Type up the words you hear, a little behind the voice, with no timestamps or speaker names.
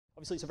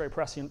Obviously, it's a very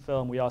prescient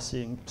film. We are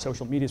seeing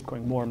social media is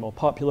becoming more and more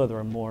popular. There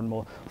are more and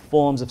more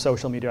forms of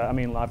social media. I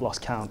mean, I've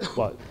lost count,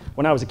 but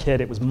when I was a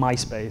kid, it was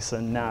MySpace,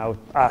 and now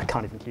I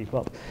can't even keep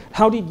up.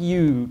 How did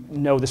you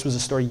know this was a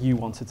story you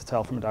wanted to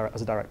tell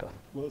as a director?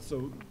 Well,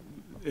 so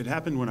it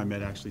happened when I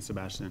met actually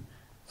Sebastian.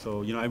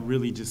 So, you know, I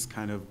really just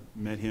kind of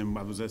met him.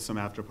 I was at some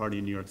after party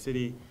in New York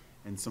City,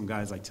 and some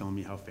guy's like telling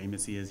me how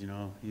famous he is, you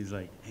know. He's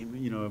like, hey,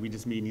 you know, we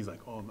just meet, and he's like,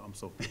 oh, I'm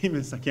so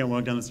famous, I can't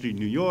walk down the street in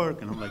New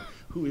York. And I'm like,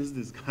 who is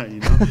this guy, you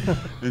know?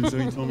 And so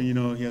he told me, you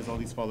know, he has all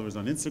these followers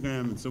on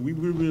Instagram. And so we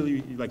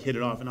really like hit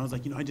it off. And I was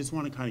like, you know, I just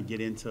want to kind of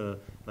get into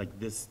like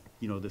this,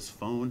 you know, this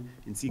phone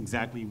and see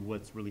exactly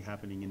what's really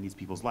happening in these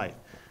people's life.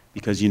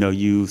 Because, you know,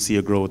 you see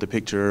a girl with a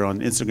picture on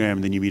Instagram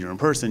and then you meet her in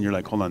person, you're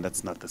like, hold on,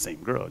 that's not the same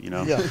girl, you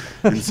know? Yeah.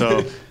 And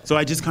so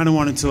I just kind of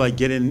wanted to like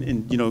get in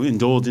and, you know,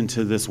 indulge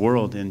into this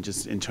world and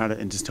just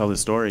tell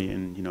this story.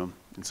 And, you know,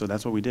 and so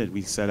that's what we did.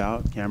 We set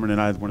out, Cameron and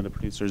I, one of the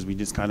producers, we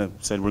just kind of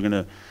said, we're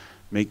gonna,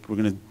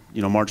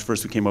 you know, March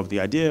 1st we came up with the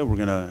idea, we're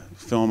gonna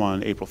film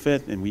on April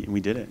 5th, and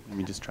we did it, and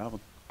we just traveled.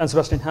 And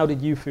Sebastian, how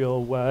did you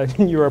feel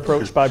when you were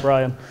approached by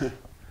Brian?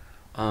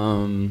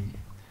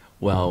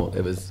 Well,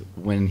 it was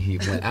when he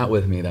went out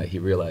with me that he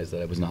realized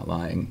that I was not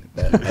lying,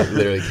 that I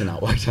literally cannot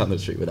walk down the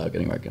street without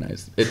getting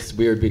recognized. It's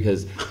weird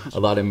because a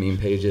lot of meme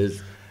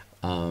pages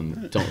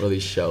don't really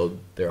show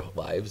their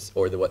lives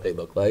or what they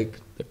look like.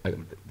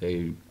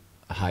 They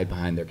hide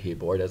behind their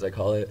keyboard, as I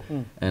call it,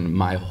 and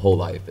my whole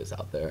life is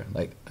out there.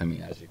 Like, I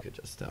mean, as you could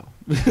just tell.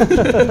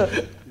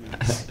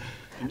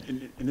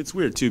 And it's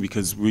weird too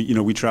because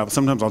we travel.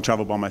 Sometimes I'll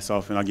travel by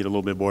myself and I'll get a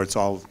little bit bored,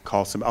 so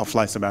I'll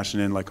fly Sebastian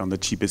in like on the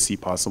cheapest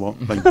seat possible,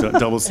 like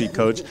double seat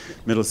coach,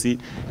 middle seat.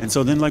 And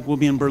so then like we'll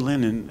be in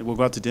Berlin and we'll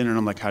go out to dinner and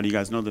I'm like, how do you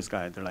guys know this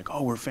guy? They're like,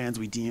 oh, we're fans.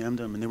 We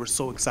DM'd him, and they were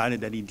so excited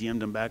that he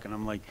DM'd him back. And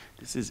I'm like,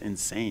 this is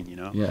insane, you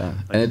know? Yeah,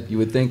 like, and you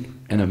would think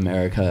in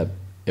America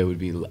it would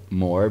be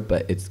more,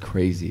 but it's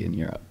crazy in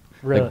Europe.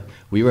 Really? Like,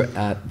 we were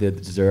at the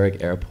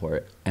Zurich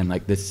airport, and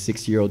like this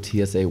 6-year-old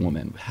TSA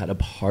woman had a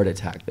heart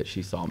attack that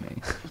she saw me,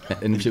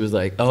 and she was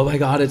like, "Oh my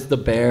God, it's the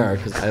bear!"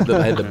 Because I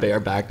had the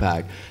bear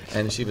backpack,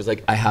 and she was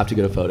like, "I have to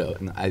get a photo,"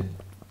 and I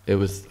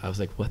was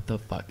like, "What the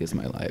fuck is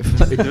my life?"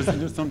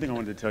 There's something I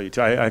wanted to tell you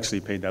too. I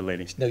actually paid that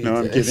lady. No,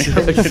 I'm did. kidding.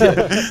 I'm kidding.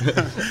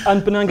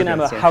 And Benang and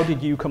Emma, how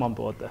did you come on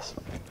board this?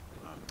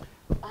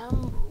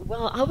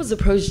 Well, I was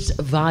approached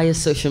via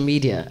social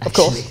media,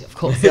 actually. Of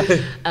course.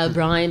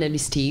 Brian and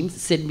his team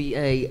sent me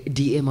a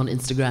DM on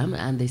Instagram,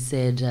 and they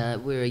said,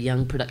 we're a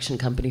young production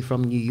company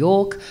from New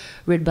York,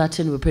 Red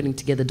Button. We're putting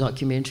together a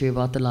documentary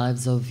about the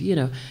lives of, you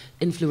know,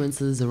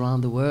 influencers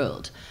around the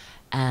world.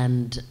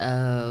 And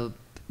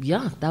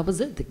yeah, that was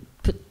it. They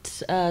put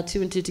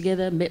 2 and 2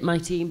 together, met my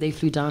team. They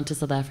flew down to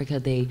South Africa.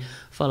 They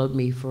followed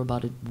me for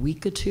about a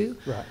week or two.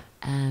 Right.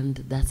 And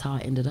that's how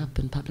I ended up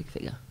in public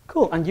figure.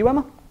 Cool. And you,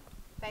 Emma?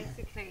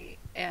 Basically,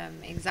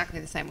 exactly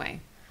the same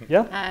way.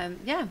 Yeah?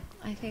 Yeah,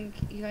 I think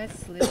you guys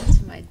slid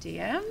into my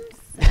DMs,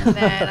 and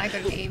then I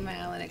got an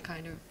email, and it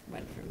kind of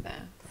went from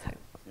there. So.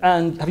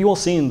 And have you all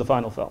seen the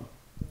final film?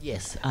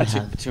 Yes, I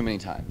have. Too many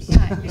times.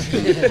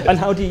 And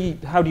how do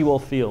you all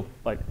feel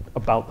like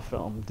about the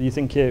film? Do you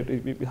think I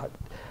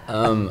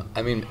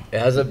mean, it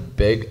has a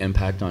big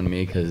impact on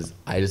me because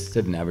I just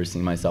have never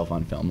seen myself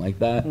on film like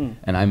that,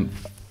 and I'm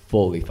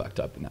fully fucked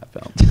up in that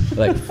film,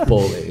 like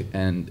fully,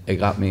 and it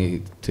got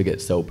me to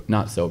get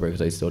not sober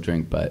because I still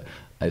drink, but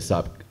I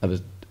stopped. I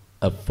was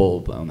a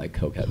full-blown like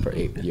cokehead for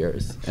 8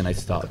 years, and I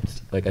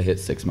stopped. Like I hit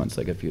 6 months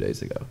like a few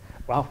days ago.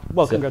 Wow!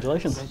 Well,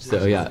 congratulations.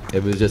 So yeah,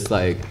 it was just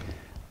like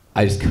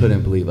I just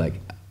couldn't believe like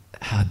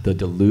how the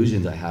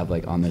delusions I have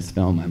like on this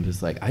film. I'm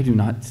just like, I do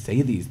not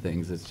say these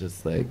things. It's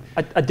just like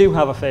I do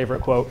have a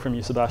favorite quote from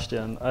you,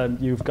 Sebastian.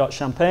 You've got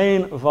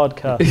champagne,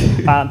 vodka,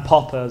 and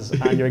poppers,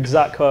 and your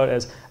exact quote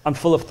is, "I'm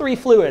full of 3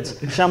 fluids: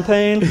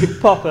 champagne,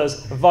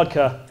 poppers,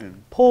 vodka,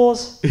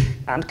 pause,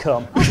 and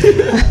cum."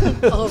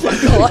 Oh my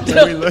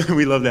God!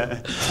 we love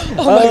that.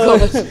 Oh my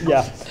God!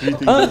 Yeah.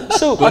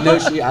 But no,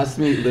 she asked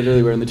me.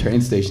 Literally, we were in the train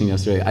station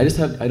yesterday.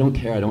 I don't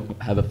care. I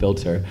don't have a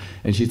filter.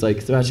 And she's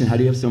like, Sebastian, how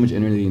do you have so much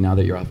energy now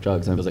that you're off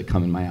drugs? And I was like,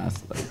 come in my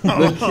ass.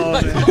 Like,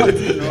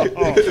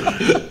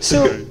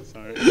 So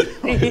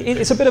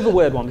it's a bit of a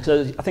weird one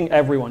because I think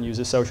everyone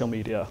uses social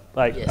media.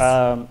 Like, yes.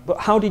 But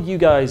how did you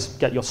guys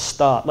get your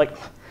start? Like,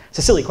 it's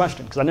a silly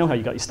question because I know how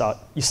you got your start.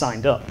 You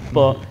signed up,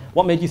 but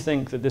what made you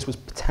think that this was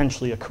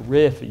potentially a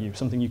career for you,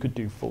 something you could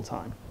do full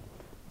time?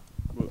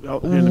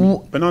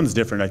 Benang's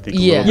different, I think.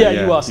 Yeah.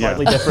 You are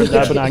slightly different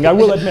there, Benang. I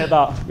will admit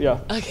that. Yeah.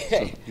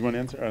 Okay. So, you want to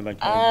answer, or like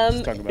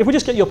just talk about if we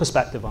just get your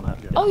perspective on it.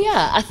 Yeah. Oh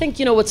yeah, I think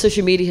what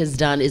social media has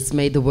done is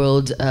made the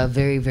world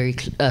very, very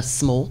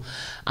small.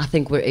 I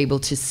think we're able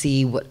to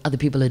see what other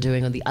people are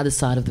doing on the other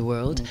side of the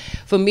world.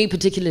 For me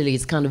particularly,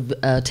 it's kind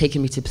of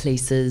taken me to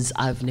places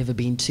I've never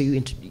been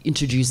to,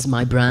 introduce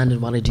my brand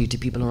and what I do to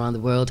people around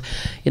the world.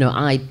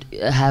 I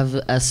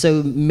have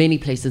so many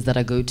places that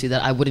I go to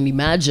that I wouldn't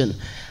imagine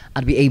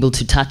I'd be able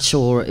to touch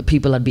or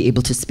people I'd be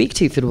able to speak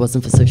to if it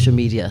wasn't for social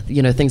media.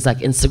 You know, things like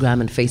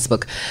Instagram and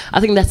Facebook. I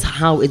think that's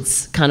how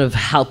it's kind of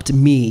helped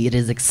me. It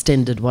has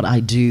extended what I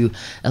do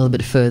a little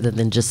bit further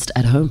than just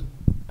at home.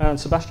 And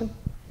Sebastian?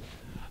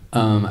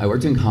 I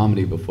worked in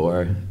comedy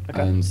before,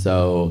 and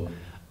so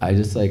I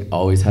just like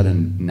always had a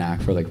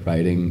knack for like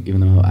writing, even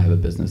though I have a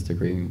business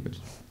degree, which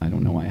I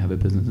don't know why I have a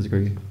business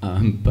degree,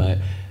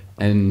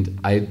 and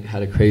I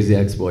had a crazy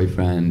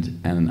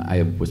ex-boyfriend, and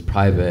I was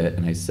private,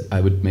 and I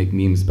would make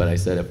memes, but I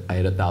said if I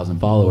had 1,000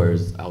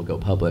 followers, I'll go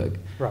public.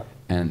 Right.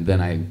 And then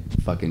I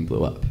fucking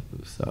blew up,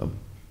 so.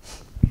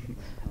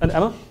 And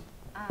Emma?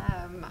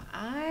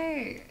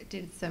 I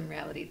did some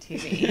reality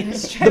TV in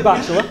Australia. The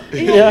Bachelor.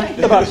 Yeah,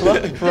 The Bachelor.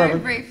 Very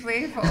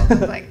briefly for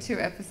like 2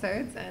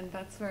 episodes, and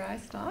that's where I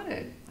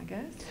started, I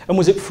guess. And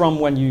was it from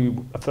when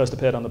you first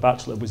appeared on The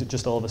Bachelor? Was it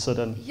just all of a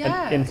sudden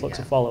an influx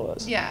of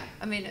followers? Yeah,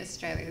 I mean,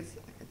 Australia's,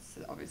 it's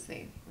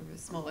obviously a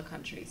smaller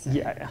country, so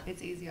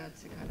it's easier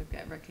to kind of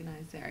get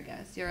recognised there, I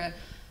guess. You're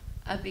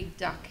a big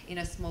duck in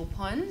a small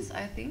pond,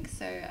 I think.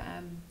 So,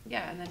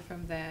 yeah, and then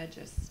from there, I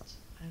just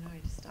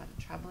started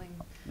travelling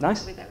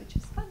with that, which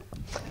was fun.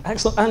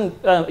 Excellent.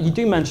 And you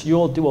do mention, you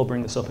all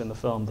bring this up in the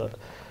film,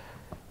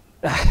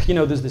 that you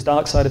know, there's this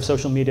dark side of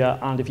social media,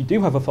 and if you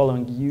do have a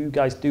following, you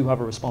guys do have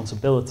a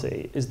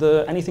responsibility. Is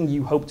there anything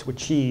you hope to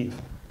achieve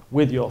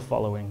with your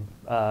following?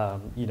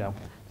 You know,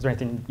 is there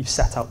anything you've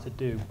set out to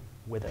do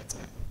with it?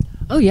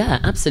 Oh yeah,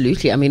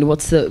 absolutely. I mean,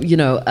 what's the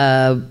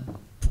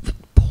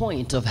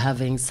point of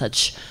having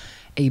such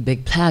a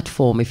big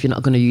platform if you're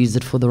not going to use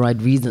it for the right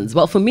reasons?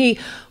 Well, for me,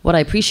 what I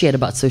appreciate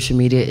about social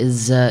media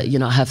is, you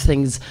know, I have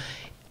things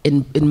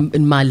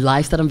in my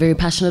life that I'm very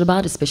passionate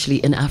about,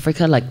 especially in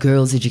Africa, like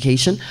girls'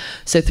 education.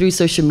 So through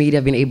social media,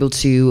 I've been able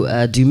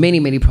to do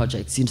many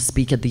projects. You know,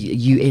 speak at the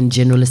UN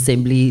General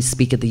Assembly,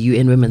 speak at the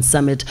UN Women's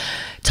Summit,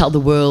 tell the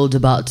world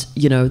about,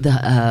 you know, the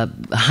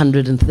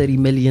 130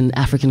 million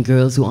African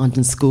girls who aren't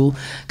in school,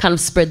 kind of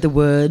spread the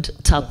word,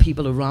 tell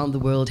people around the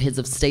world, heads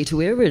of state,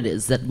 whoever it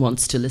is that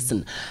wants to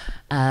listen,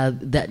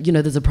 that, you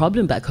know, there's a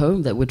problem back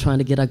home that we're trying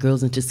to get our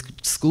girls into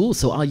school,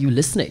 so are you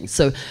listening?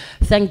 So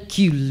thank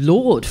you,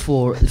 Lord,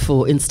 for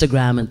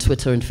Instagram and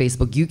Twitter and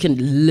Facebook. You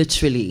can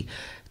literally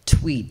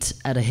tweet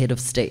at a head of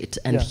state,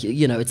 and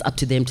you know, it's up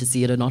to them to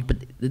see it or not, but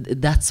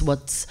that's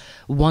what's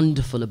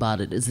wonderful about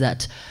it, is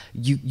that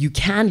you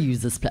can use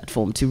this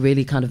platform to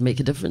really kind of make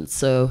a difference.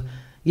 So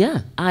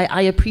yeah,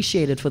 I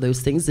appreciate it for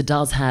those things. It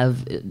does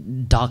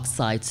have dark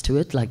sides to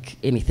it, like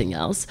anything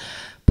else,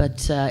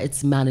 but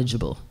it's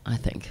manageable, I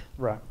think.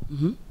 Right.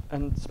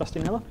 And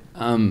Sebastian Heller?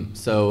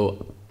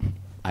 So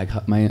my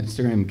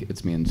Instagram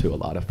gets me into a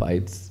lot of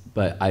fights,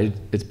 but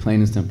it's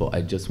plain and simple.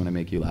 I just want to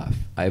make you laugh.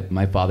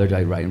 My father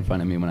died right in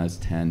front of me when I was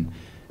 10,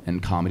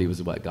 and comedy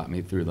was what got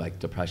me through like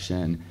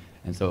depression.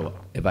 And so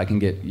if I can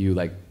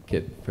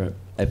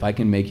if I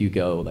can make you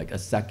go like a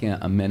second,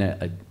 a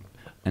minute,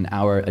 an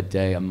hour, a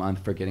day, a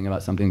month, forgetting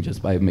about something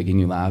just by making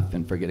you laugh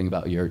and forgetting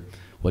about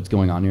what's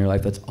going on in your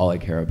life, that's all I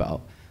care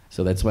about.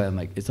 So that's why I'm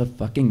like, it's a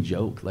fucking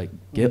joke. Like,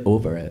 get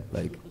over it.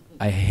 Like,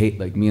 I hate,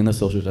 like, me and the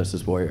social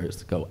justice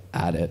warriors go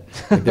at it.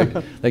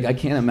 Like, I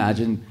can't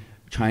imagine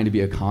trying to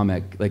be a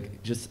comic,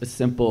 like, just a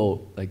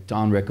simple, like,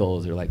 Don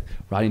Rickles or, like,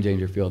 Rodney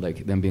Dangerfield,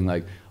 like, them being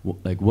like,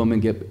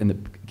 woman, get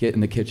in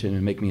the kitchen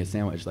and make me a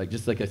sandwich. Like,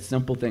 just, like, a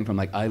simple thing from,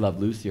 like, I Love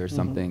Lucy or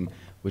something,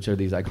 which are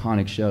these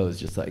iconic shows,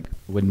 just, like,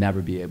 would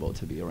never be able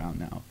to be around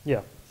now.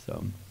 Yeah.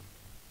 So.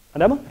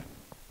 And Emma?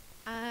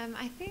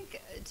 I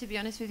think, to be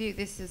honest with you,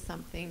 this is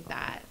something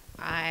that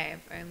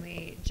I've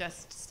only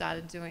just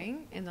started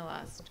doing in the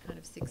last kind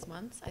of 6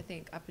 months. I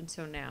think up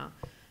until now,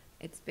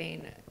 it's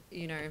been,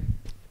 you know,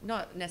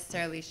 not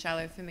necessarily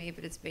shallow for me,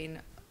 but it's been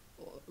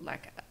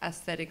like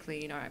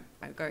aesthetically, you know,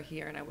 I go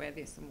here and I wear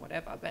this and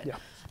whatever. But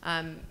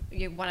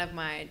one of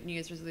my New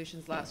Year's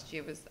resolutions last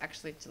year was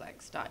actually to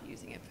like start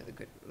using it for the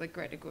good, like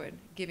greater good,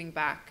 giving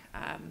back.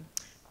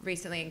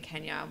 Recently in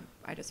Kenya,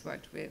 I just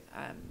worked with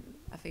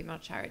a female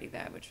charity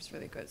there, which was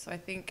really good. So I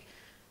think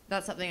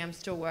that's something I'm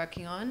still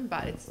working on,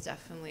 but it's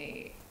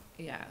definitely,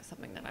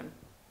 something that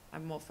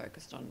I'm more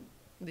focused on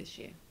this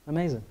year.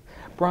 Amazing.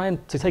 Brian,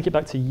 to take it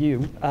back to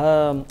you,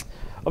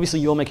 obviously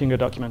you're making a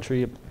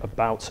documentary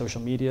about social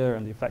media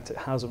and the effect it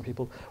has on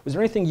people. Was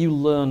there anything you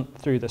learned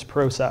through this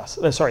process,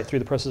 through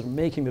the process of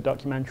making the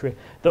documentary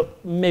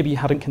that maybe you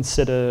hadn't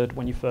considered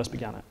when you first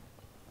began it?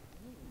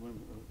 What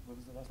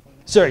was the last part?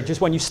 Sorry,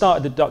 just when you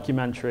started the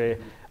documentary,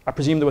 I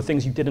presume there were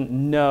things you didn't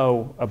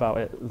know about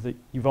it that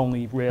you've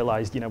only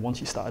realized, you know, once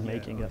you started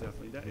making it.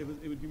 Definitely.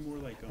 It would be more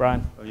like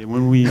Brian.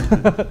 When we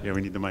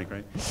we need the mic,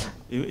 right?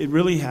 It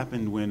really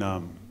happened when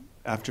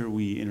after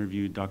we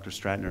interviewed Dr.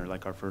 Stratner,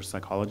 like our first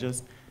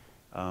psychologist.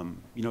 You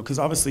know, because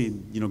obviously,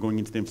 you know, going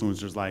into the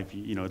influencer's life,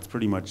 you know, it's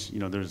pretty much, you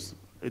know, there's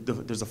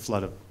a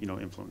flood of, you know,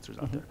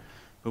 influencers out there.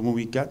 But when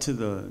we got to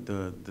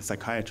the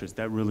psychiatrist,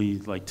 that really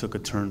like took a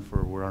turn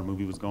for where our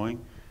movie was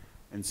going.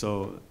 And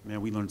so, man,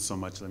 we learned so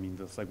much. I mean,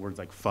 there's like words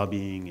like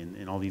phubbing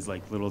and all these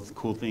like little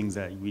cool things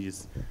that we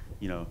just,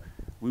 you know,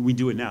 we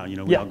do it now. You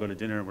know, we all go to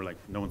dinner and we're like,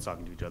 no one's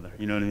talking to each other.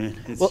 You know what I mean?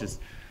 It's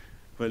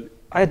But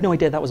I had no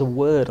idea that was a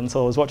word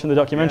until I was watching the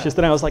documentaries.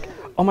 Then I was like,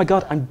 oh my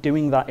God, I'm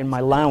doing that in my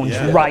lounge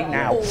right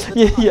now.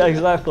 Yeah,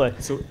 exactly.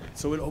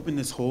 So it opened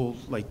this whole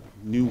like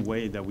new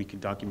way that we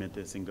could document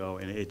this and go,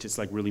 and it just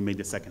like really made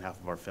the second half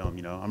of our film.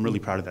 You know, I'm really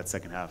proud of that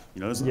second half.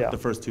 You know, it's not the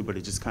first two, but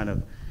it just kind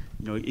of,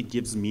 you know, it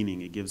gives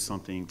meaning. It gives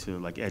something to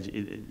like,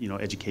 you know,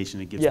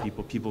 education. It gives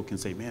people can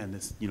say, man,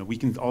 this, you know, we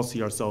can all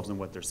see ourselves in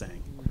what they're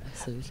saying.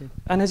 Absolutely.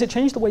 And has it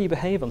changed the way you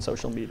behave on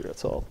social media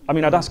at all? I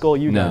mean, I'd ask all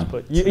you guys, No.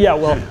 but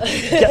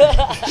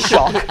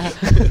shock.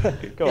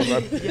 Go on,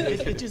 Rob. Yeah,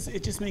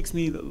 it just makes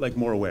me like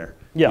more aware.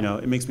 Yeah. You know,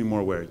 it makes me more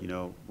aware. You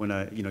know, when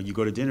you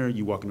go to dinner,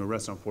 you walk into a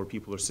restaurant, 4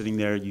 people are sitting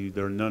there.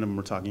 None of them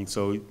are talking.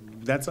 So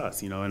that's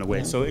us, you know, in a way.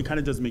 Yeah. So it kind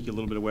of does make you a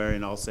little bit aware.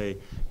 And I'll say, you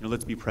know,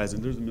 let's be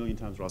present. There's a million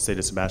times where I'll say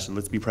to Sebastian,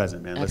 let's be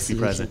present, man. Let's be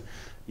present.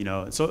 You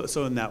know,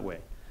 so in that way.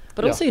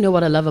 But also, you know,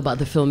 what I love about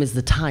the film is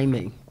the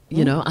timing.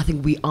 You know, I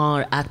think we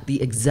are at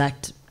the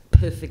exact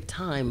perfect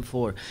time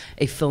for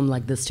a film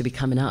like this to be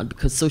coming out,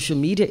 because social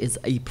media is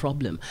a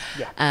problem.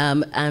 Yeah.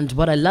 And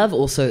what I love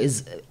also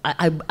is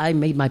I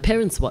made my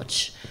parents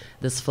watch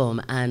this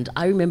film, and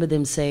I remember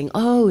them saying,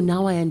 oh,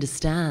 now I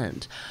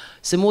understand.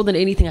 So more than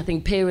anything, I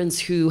think parents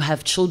who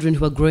have children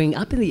who are growing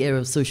up in the era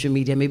of social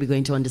media may be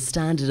going to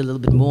understand it a little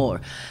bit more.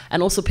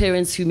 And also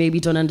parents who maybe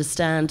don't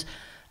understand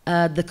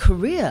the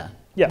career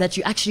that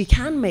you actually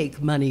can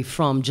make money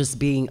from just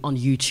being on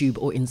YouTube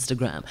or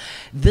Instagram.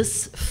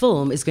 This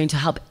film is going to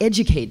help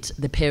educate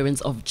the parents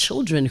of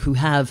children who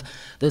have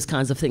those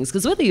kinds of things.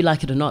 Because whether you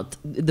like it or not,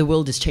 the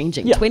world is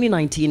changing.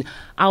 2019,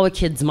 our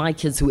kids, my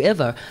kids,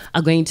 whoever,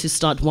 are going to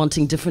start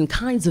wanting different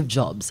kinds of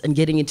jobs and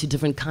getting into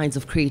different kinds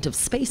of creative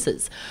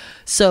spaces.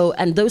 So,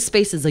 and those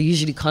spaces are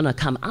usually gonna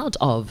come out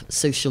of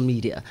social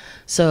media.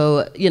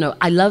 So, you know,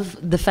 I love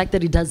the fact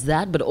that it does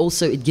that, but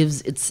also it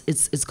gives,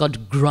 it's got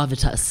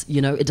gravitas,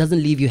 you know, it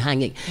doesn't leave you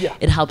hanging. Yeah.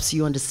 It helps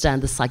you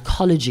understand the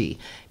psychology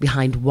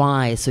behind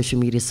why social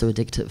media is so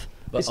addictive.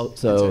 But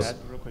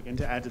And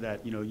to add to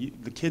that, you know,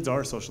 the kids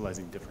are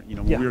socializing different. You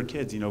know, when we were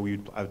kids, you know,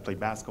 I would play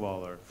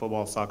basketball or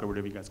football, soccer,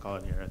 whatever you guys call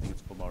it here. I think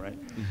it's football, right?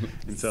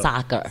 And so,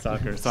 Soccer.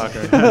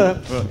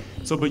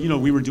 But you know,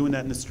 we were doing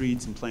that in the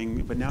streets and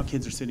playing. But now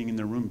kids are sitting in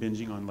their room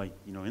binging on like,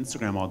 you know,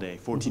 Instagram all day.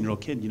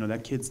 14-year-old kid, you know,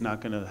 that kid's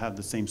not going to have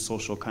the same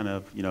social kind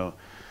of,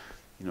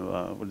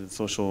 what is it,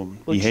 social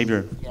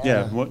behavior?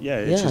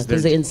 It's just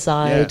because they're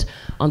inside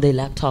on their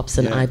laptops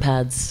and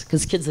iPads.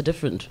 Because kids are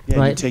different,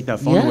 right? You take that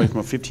phone away from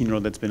a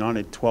 15-year-old that's been on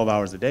it 12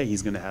 hours a day,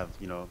 he's going to have,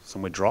 you know,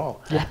 some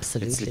withdrawal.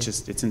 Absolutely.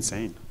 It's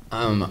insane.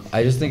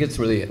 I just think it's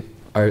really,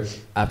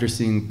 after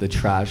seeing the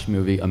trash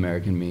movie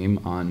American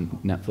Meme on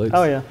Netflix.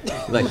 Oh yeah.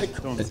 Like,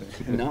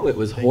 no, it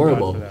was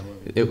horrible.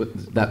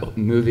 That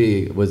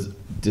movie was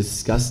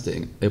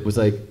disgusting. It was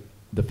like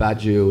the Fat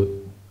Jew,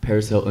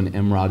 Paris Hilton,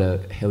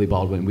 Emrata, Haley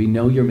Baldwin. We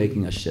know you're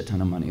making a shit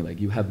ton of money. Like,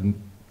 you have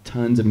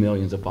tons of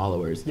millions of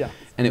followers. Yeah.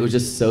 And it was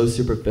just so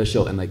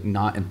superficial and like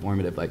not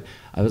informative. Like,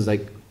 I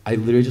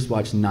literally just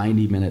watched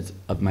 90 minutes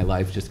of my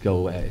life just go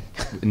away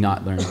and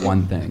not learn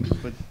one thing.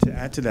 But to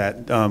add to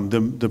that,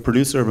 the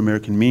producer of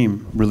American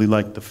Meme really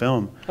liked the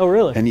film. Oh,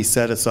 really? And he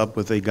set us up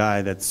with a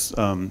guy that's,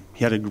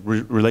 he had a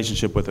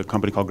relationship with a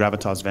company called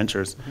Gravitas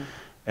Ventures.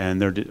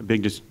 And they're a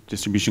big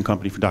distribution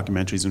company for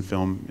documentaries and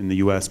film in the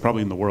US,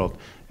 probably in the world.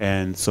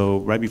 And so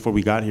right before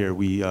we got here,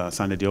 we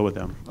signed a deal with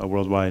them, a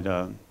worldwide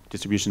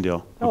distribution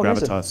deal with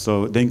Gravitas. Amazing.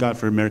 So thank God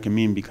for American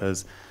Meme,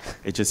 because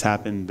it just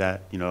happened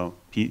that, you know,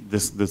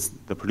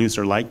 the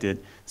producer liked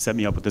it, set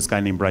me up with this guy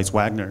named Bryce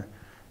Wagner,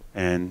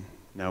 and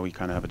now we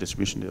kind of have a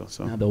distribution deal.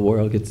 So now the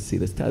world gets to see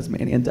this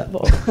Tasmanian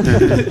devil.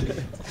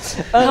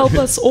 Help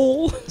us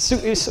all.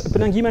 But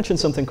then you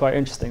mentioned something quite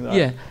interesting there.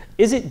 Yeah.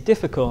 Is it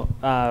difficult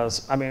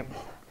as, I mean,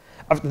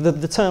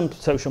 the term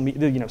social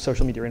media, you know,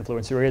 social media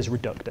influencer is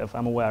reductive.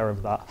 I'm aware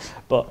of that.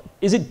 But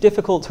is it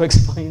difficult to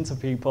explain to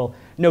people,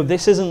 no,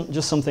 this isn't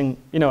just something,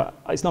 you know,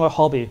 it's not a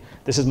hobby.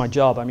 This is my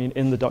job. I mean,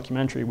 in the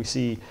documentary, we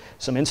see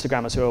some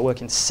Instagrammers who are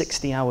working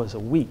 60 hours a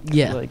week.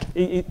 Yeah. Like,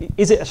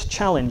 is it a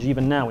challenge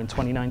even now in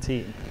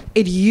 2019?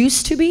 It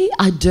used to be.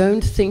 I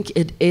don't think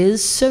it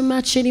is so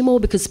much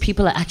anymore, because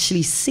people are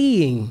actually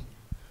seeing,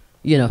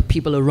 you know,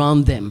 people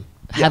around them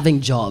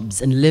having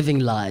jobs and living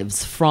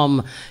lives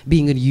from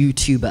being a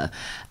YouTuber.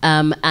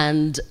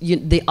 And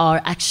there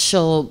are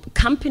actual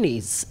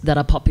companies that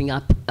are popping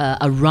up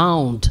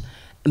around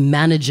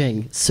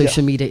managing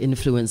social media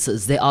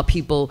influencers. There are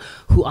people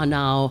who are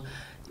now,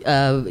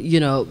 you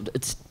know,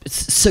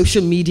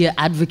 social media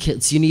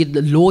advocates. You need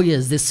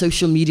lawyers. There's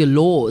social media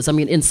laws. I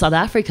mean, in South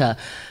Africa,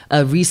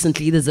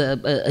 recently there's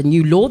a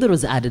new law that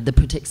was added that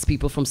protects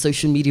people from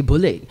social media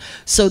bullying.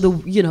 So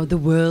the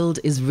world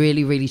is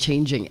really, really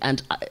changing.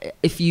 And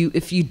if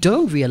you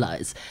don't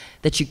realize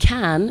that you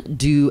can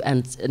do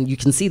and you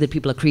can see that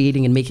people are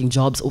creating and making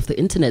jobs off the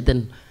internet,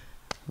 then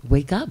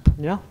wake up.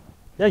 Yeah.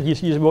 Yeah,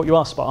 you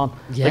are spot on.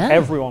 Yeah. Like,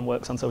 everyone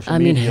works on social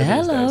media these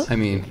hello. days. I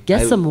mean,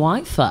 Get some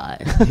Wi-Fi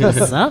or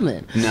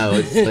something. No,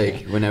 it's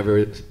like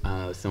whenever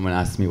someone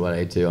asks me what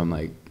I do, I'm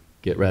like,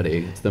 get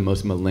ready. It's the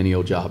most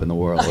millennial job in the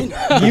world.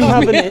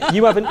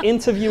 You have an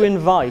interview in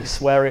Vice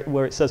where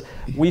it says,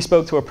 "We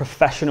spoke to a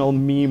professional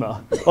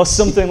memer," or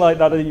something like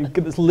that.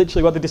 That's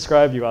literally what they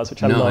describe you as,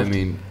 which I loved. No, I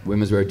mean,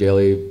 Women's Wear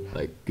Daily,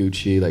 like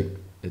Gucci, like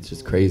it's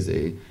just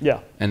crazy. Yeah.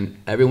 And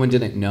everyone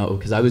didn't know,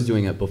 because I was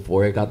doing it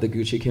before I got the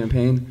Gucci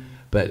campaign,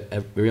 but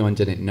everyone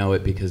didn't know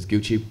it because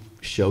Gucci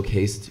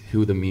showcased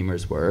who the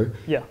memers were.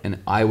 Yeah. And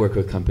I work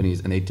with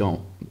companies and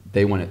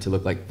they want it to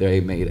look like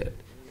they made it.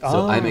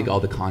 So I make all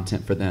the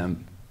content for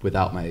them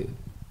without my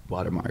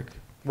watermark.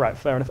 Right,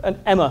 fair enough. And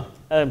Emma,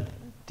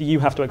 do you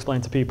have to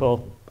explain to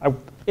people,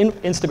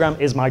 Instagram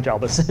is my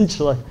job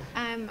essentially.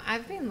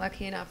 I've been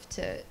lucky enough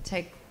to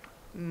take,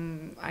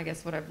 I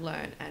guess, what I've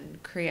learned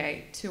and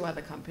create 2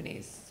 other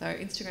companies. So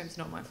Instagram's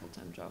not my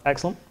full-time job.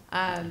 Excellent.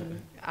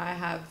 I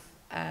have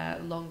a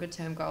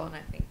longer-term goal, and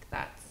I think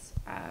that's,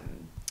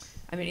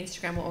 I mean,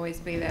 Instagram will always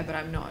be there, but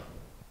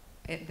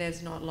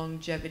there's not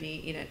longevity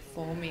in it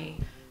for me.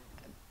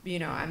 You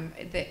know,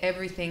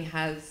 everything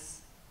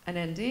has an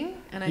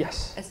ending, and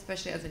yes.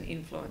 Especially as an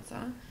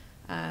influencer.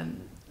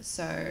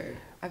 So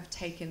I've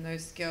taken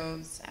those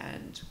skills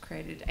and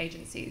created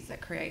agencies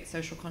that create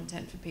social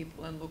content for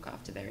people and look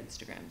after their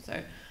Instagram.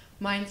 So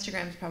my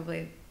Instagram's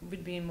probably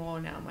would be more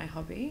now my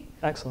hobby.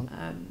 Excellent.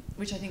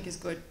 Which I think is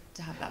good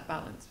to have that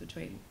balance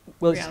between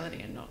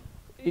reality and not.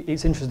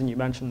 It's interesting you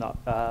mentioned that.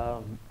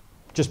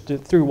 Just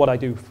through what I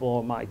do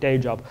for my day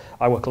job,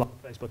 I work a lot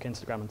on Facebook,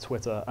 Instagram, and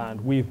Twitter,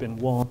 and we've been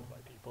warned by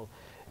people,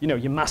 you know,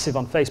 you're massive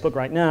on Facebook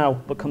right now,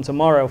 but come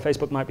tomorrow,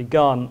 Facebook might be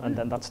gone, and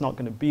then that's not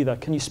going to be there.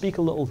 Can you speak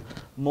a little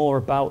more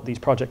about these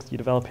projects that you're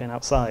developing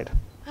outside?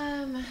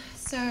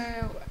 So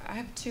I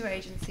have 2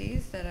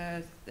 agencies that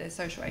are they're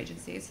social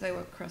agencies, so they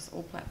work across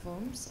all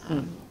platforms.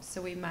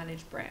 So we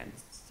manage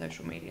brands,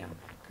 social media,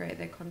 create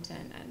their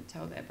content, and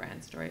tell their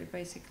brand story.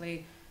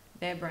 Basically,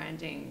 their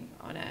branding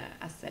on an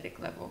aesthetic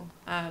level.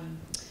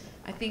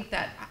 I think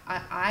that,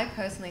 I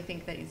personally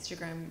think that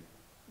Instagram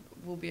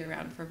will be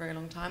around for a very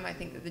long time. I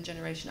think that the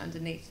generation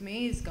underneath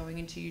me is going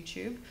into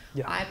YouTube.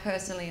 Yeah. I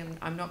personally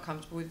I'm not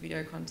comfortable with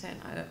video content.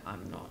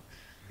 I'm not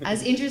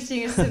as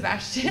interesting as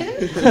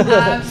Sebastian,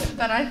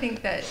 but I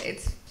think that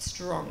it's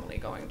strongly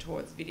going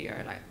towards video,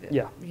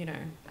 you know,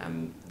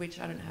 which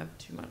I don't have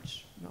too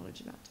much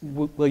knowledge about.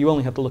 Well, you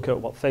only have to look at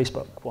what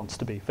Facebook wants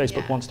to be.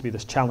 Facebook wants to be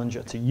this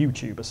challenger to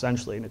YouTube,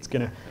 essentially, and it's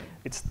gonna,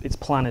 its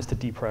plan is to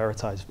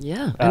deprioritize.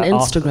 Yeah, and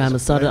Instagram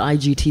has started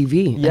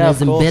IGTV and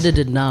has embedded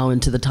it now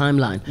into the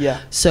timeline. Yeah.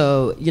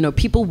 So you know,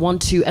 people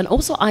want to, and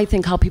also I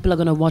think how people are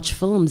going to watch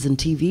films and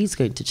TV is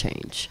going to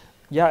change.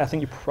 Yeah, I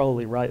think you're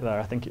probably right there.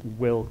 I think it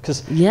will,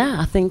 because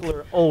I think people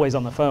are always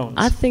on their phones.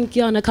 I think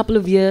in a couple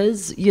of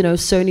years, you know,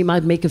 Sony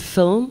might make a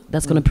film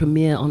that's going to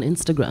premiere on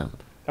Instagram.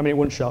 I mean, it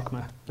wouldn't shock me.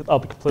 I'll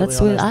be completely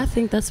honest. I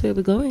think that's where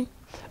we're going.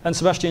 And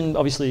Sebastian,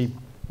 obviously,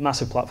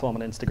 massive platform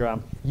on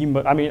Instagram.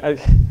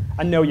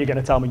 I know you're going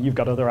to tell me you've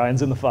got other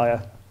irons in the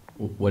fire.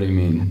 What do you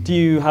mean? Do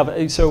you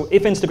have? So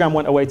if Instagram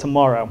went away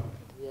tomorrow,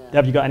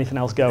 have you got anything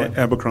else going?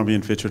 Abercrombie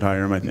and Fitch would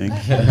hire him, I think.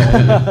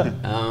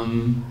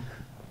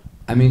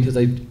 I mean, because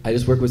I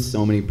just work with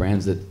so many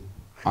brands that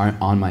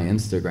aren't on my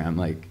Instagram.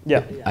 Like,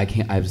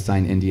 I've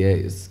signed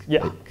NDAs.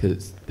 Yeah.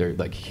 Because they're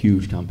like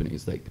huge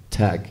companies, like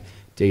tech,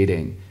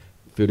 dating,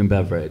 food and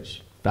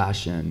beverage,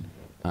 fashion.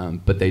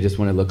 But they just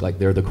want to look like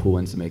they're the cool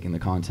ones making the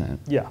content.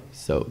 Yeah.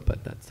 So,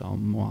 but that's all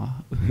moi.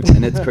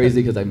 And it's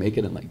crazy because I make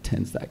it in like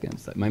 10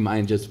 seconds. Like, my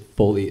mind just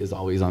fully is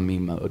always on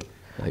meme mode.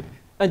 Like.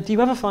 Do you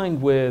ever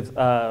find with,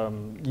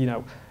 you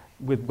know,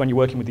 when you're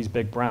working with these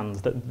big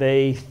brands, that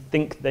they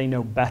think they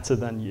know better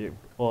than you,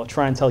 or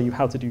try and tell you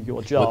how to do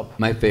your job? Well,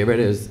 my favorite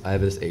is I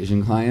have this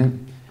Asian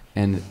client,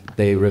 and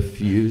they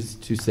refuse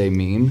to say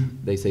meme.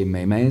 They say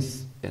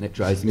memes, and it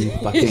drives me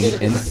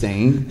fucking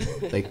insane.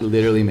 Like,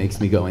 literally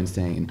makes me go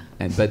insane.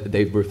 But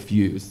they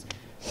refuse.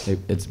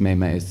 It's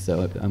memes.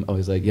 So I'm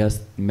always like, yes,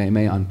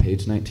 meme on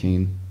page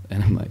 19,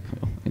 and I'm like,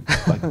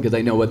 oh, because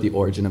I know what the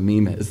origin of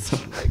meme is. So,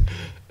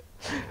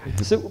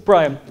 so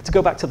Brian, to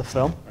go back to the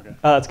film.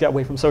 To get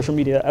away from social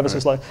media ever so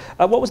slightly.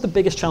 What was the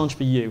biggest challenge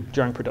for you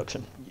during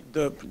production?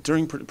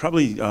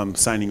 Probably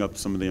signing up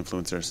some of the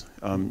influencers.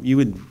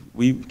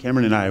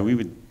 Cameron and I, we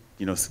would,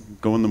 you know,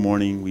 go in the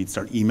morning. We'd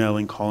start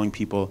emailing, calling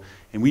people,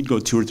 and we'd go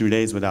 2 or 3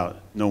 days without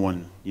no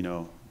one, you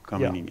know,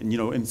 coming. Yeah. And you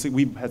know, and so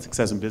we've had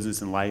success in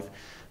business and life.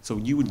 So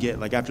you would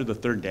get, like, after the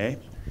 3rd day,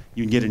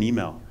 you'd get an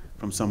email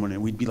from someone,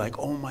 and we'd be like,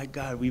 oh my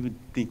God, we would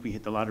think we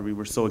hit the lottery.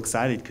 We're so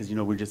excited because, you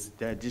know, we're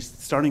just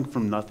starting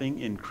from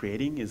nothing and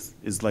creating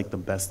is like the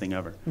best thing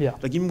ever. Yeah.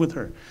 Like, even with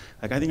her,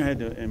 like, I think I had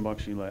to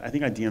inbox you, like, I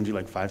think I DM'd you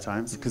like 5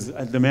 times because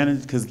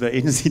the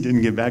agency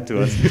didn't get back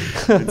to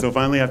us. And so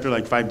finally, after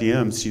like 5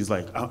 DMs, she's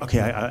like, oh,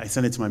 okay, I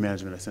sent it to my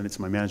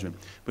management.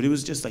 But it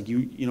was just like,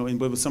 you know, and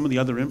with some of the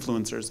other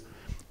influencers,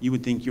 you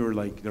would think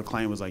their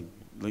client was like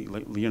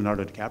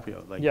Leonardo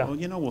DiCaprio. Like, oh,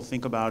 you know, we'll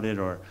think about it,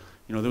 or,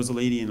 You know, there was a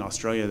lady in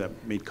Australia that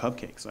made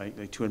cupcakes, right?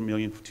 Like 2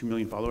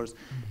 million followers.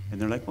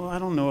 And they're like, well, I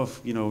don't know if,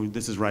 you know,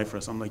 this is right for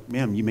us. I'm like,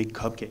 ma'am, you make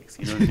cupcakes,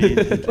 you know what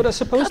I mean? But I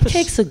suppose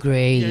Cupcakes are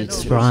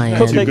great, Brian.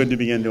 Not too good to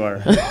be into our...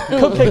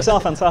 cupcakes are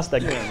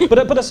fantastic.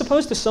 But I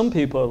suppose to some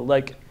people,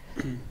 like,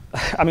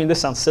 I mean, this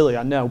sounds silly,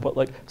 I know, but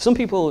like some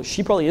people,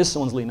 she probably is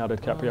someone's Leonardo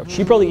DiCaprio.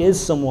 She probably is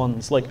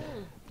someone's, like,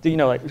 you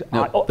know, like,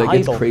 No, like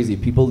it's idol. crazy.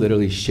 People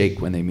literally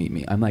shake when they meet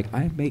me. I'm like,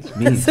 I make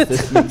memes.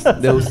 This makes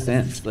no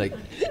sense. Like,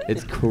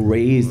 it's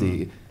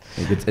crazy.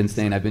 Like, it's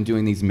insane. I've been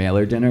doing these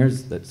mailer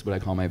dinners. That's what I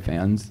call my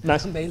fans.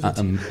 Nice.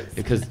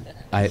 Because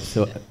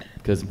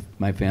because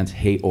my fans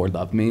hate or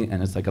love me,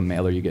 and it's like a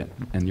mailer you get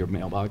in your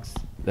mailbox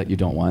that you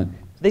don't want.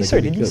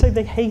 Sorry, did you say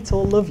they hate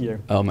or love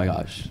you? Oh my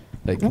gosh.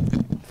 Like,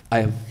 I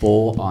have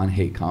full-on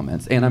hate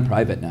comments, and I'm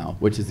private now,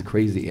 which is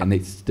crazy, and they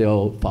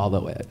still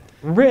follow it.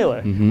 Really?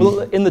 Mhm.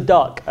 Well, in the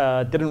doc,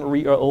 didn't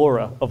Rita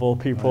Ora, of all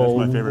people,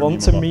 that's my favorite want meme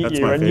to of all- meet that's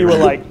you, my and you were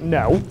favorite. like,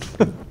 no.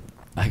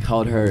 I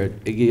called her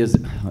Iggy is.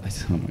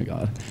 Oh my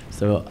god!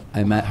 So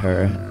I met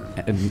her,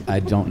 and I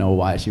don't know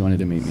why she wanted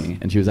to meet me,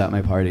 and she was at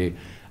my party,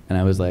 and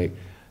I was like,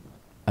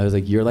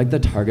 you're like the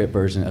Target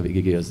version of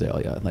Iggy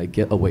Azalea. Like,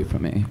 get away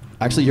from me.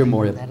 Actually, you're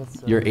more.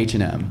 You're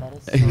H&M.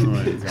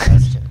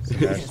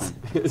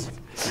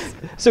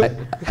 So,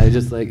 I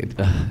just like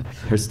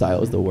her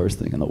style is the worst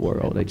thing in the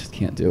world. I just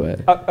can't do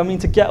it. I mean,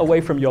 to get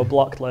away from your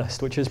blocked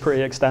list, which is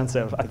pretty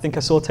extensive, I think I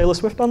saw Taylor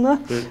Swift on there.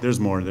 There's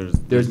more.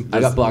 I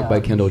got blocked by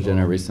Kendall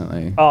Jenner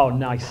recently. Oh,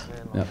 nice.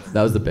 Yeah,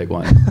 that was the big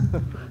one.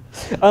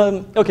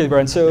 Okay,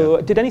 Brian,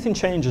 so did anything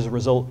change as a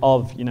result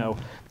of, you know,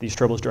 these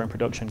troubles during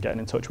production, getting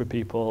in touch with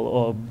people,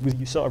 or were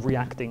you sort of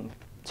reacting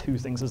to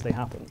things as they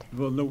happened?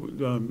 Well,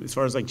 no, as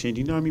far as like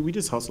changing, no, I mean, we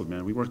just hustled,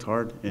 man. We worked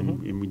hard,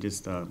 and we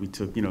just, we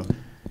took, you know,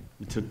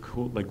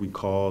 we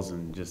calls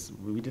and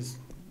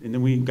and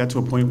then we got to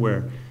a point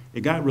where it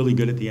got really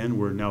good at the end,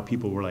 where now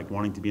people were like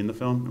wanting to be in the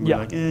film. And we're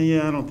like,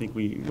 yeah, I don't think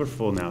we're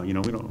full now. You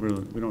know, we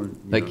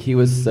don't. Like, he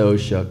was so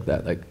shook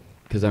that, like,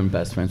 because I'm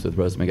best friends with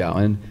Rose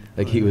McGowan,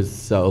 like, he was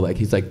so, like,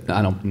 he's like,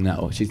 I don't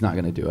know, she's not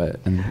going to do it.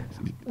 And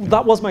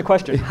that was my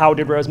question. How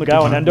did Rose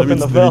McGowan end up in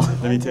the film?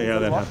 Let me tell you how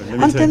that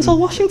happened. And Denzel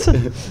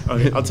Washington.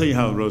 Okay, I'll tell you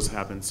how Rose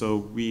happened. So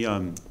we, I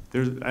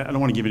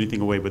don't want to give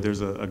anything away, but there's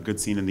a good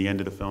scene in the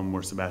end of the film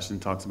where Sebastian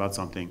talks about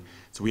something.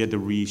 So we had to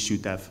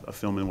reshoot that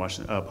film in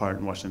part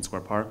in Washington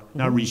Square Park.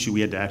 Not reshoot,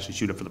 we had to actually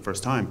shoot it for the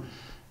first time.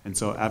 And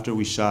so after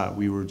we shot,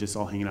 we were just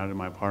all hanging out in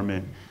my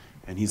apartment,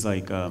 and he's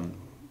like,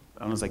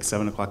 it was like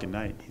 7 o'clock at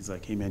night. He's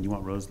like, hey man, you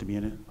want Rose to be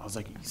in it? I was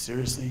like,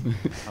 seriously?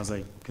 I was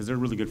like, because they're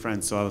really good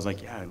friends. So I was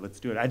like, yeah, let's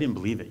do it. I didn't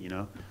believe it, you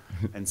know?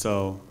 And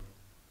so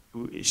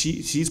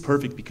she's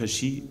perfect because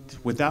she,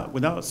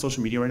 without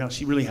social media right now,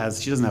 she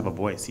doesn't have a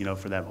voice, you know,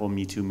 for that whole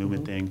Me Too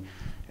movement thing.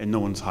 And no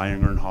one's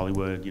hiring her in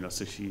Hollywood, you know,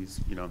 so she's,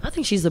 you know. I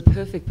think she's the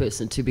perfect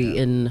person to be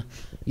in,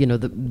 you know,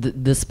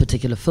 this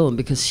particular film,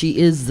 because she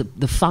is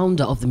the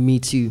founder of the Me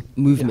Too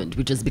movement,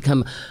 which has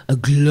become a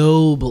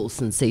global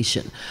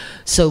sensation.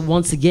 So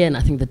once again, I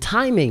think the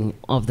timing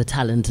of the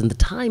talent and the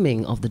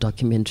timing of the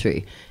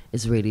documentary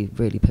is really,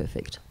 really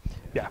perfect.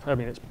 Yeah, I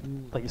mean, it's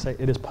like you say,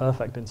 it is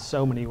perfect in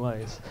so many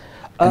ways.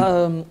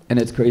 And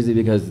it's crazy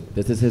because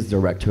this is his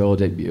directorial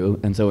debut,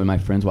 and so when my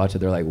friends watch it,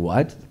 they're like,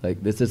 what?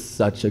 Like, this is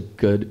such a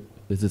good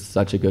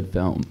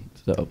film.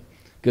 So,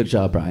 good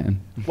job, Brian.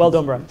 Well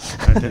done, Brian.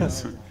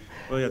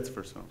 Well, yeah, it's the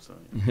first film, so.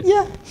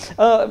 Yeah.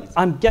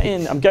 I'm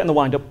getting the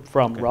wind up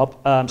from Rob,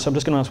 so I'm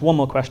just going to ask one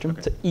more question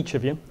to each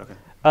of you. Okay.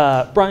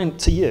 Brian,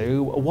 to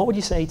you, what would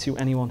you say to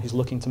anyone who's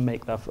looking to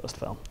make their first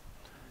film?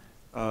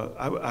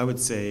 I would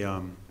say,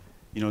 have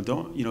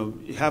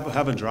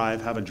a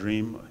drive, have a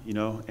dream, you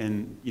know,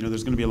 and, you know,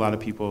 there's going to be a lot of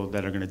people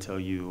that are going to tell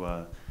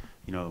you,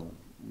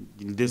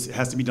 this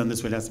has to be done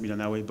this way, it has to be done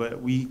that way,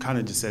 but we kind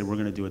of just said we're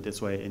going to do it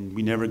this way, and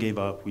we never gave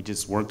up. We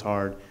just worked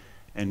hard,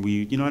 and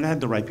and I had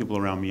the right people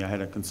around me. I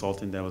had a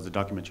consultant that was a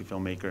documentary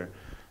filmmaker,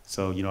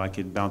 so, you know, I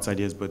could bounce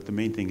ideas, but the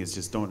main thing is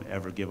just don't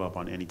ever give up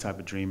on any type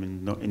of dream,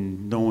 and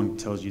no one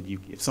tells you,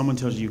 if someone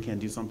tells you you can't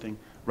do something,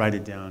 write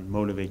it down,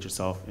 motivate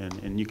yourself,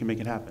 and you can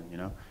make it happen, you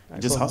know.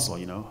 Just hustle,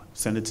 you know.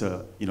 Send it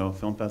to, you know,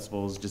 film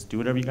festivals, just do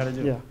whatever you got to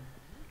do. Yeah.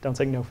 Don't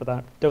take no for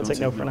that. Don't take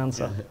no for an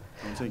answer.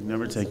 Yeah.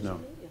 Never take no.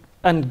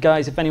 And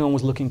guys, if anyone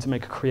was looking to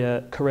make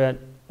a career,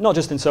 not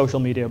just in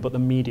social media, but the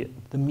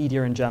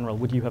media in general,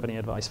 would you have any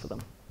advice for them?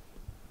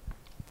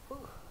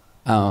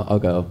 I'll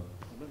go.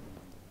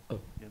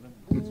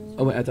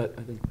 Oh wait, I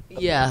think.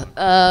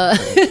 Yeah,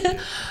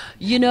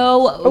 you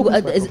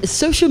know,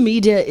 social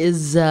media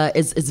is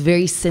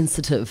very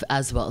sensitive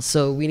as well.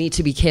 So we need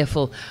to be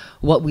careful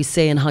what we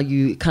say and how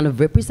you kind of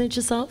represent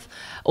yourself.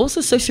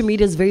 Also, social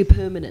media is very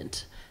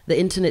permanent. The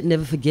internet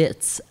never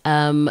forgets,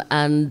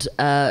 and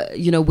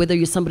you know, whether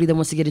you're somebody that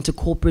wants to get into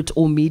corporate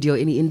or media or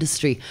any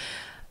industry,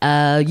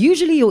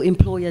 usually your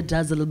employer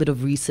does a little bit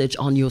of research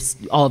on you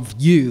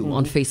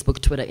on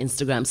Facebook, Twitter,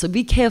 Instagram. So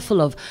be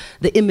careful of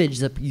the image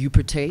that you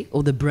portray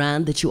or the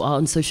brand that you are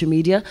on social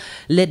media.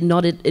 Let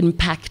not it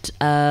impact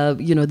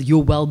you know,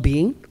 your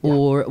well-being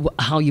or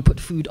how you put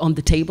food on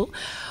the table.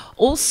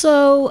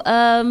 Also,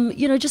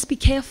 you know, just be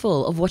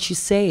careful of what you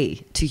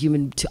say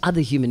to other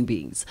human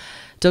beings.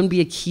 Don't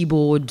be a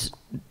keyboard,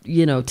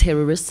 you know,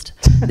 terrorist.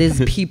 There's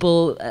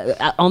people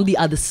on the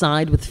other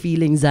side with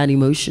feelings and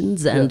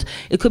emotions, and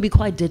it could be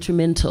quite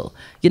detrimental.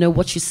 You know,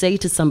 what you say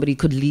to somebody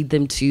could lead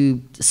them to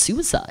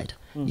suicide.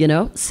 You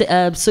know,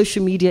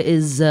 social media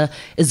is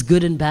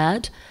good and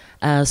bad,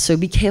 so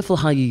be careful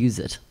how you use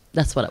it.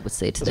 That's what I would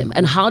say to them.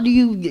 And how do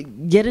you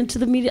get into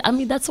the media? I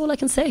mean, that's all I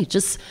can say.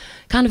 Just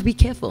kind of be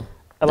careful.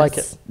 I like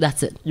it.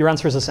 That's it. Your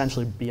answer is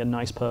essentially be a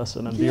nice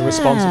person and be a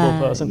responsible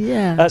person.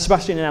 Yeah.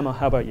 Sebastian and Emma,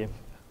 how about you?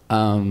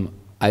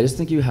 I just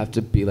think you have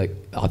to be like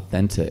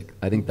authentic.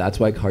 I think that's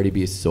why Cardi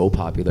B is so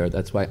popular.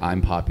 That's why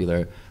I'm popular.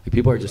 Like,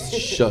 people are just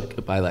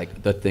shook by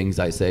like the things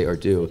I say or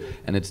do,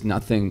 and it's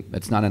nothing.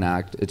 It's not an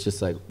act. It's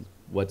just like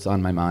what's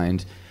on my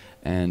mind,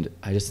 and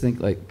I just think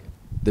like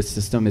the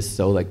system is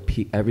so like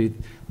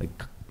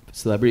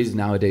celebrities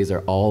nowadays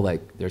are all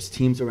like there's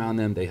teams around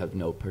them. They have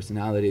no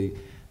personality.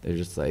 They're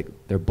just like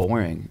they're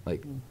boring.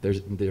 Like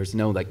there's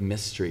no like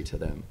mystery to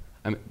them.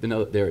 I mean, you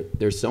know,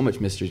 there's so much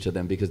mystery to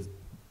them because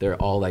they're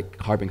all like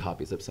carbon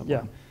copies of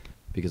someone.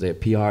 Because they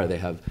have PR, they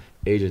have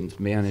agents,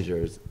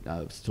 managers,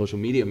 social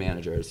media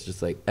managers,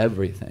 just like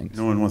everything.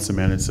 No one wants to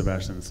manage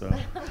Sebastian, so.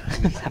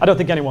 I don't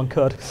think anyone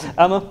could.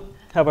 Emma,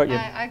 how about you?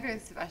 I agree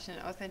with Sebastian.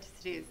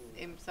 Authenticity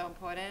is so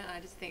important. I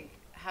just think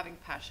having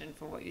passion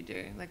for what you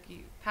do, like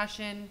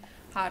passion,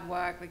 hard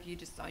work, like you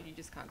just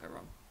can't go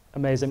wrong.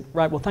 Amazing.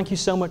 Right, well, thank you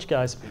so much,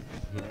 guys.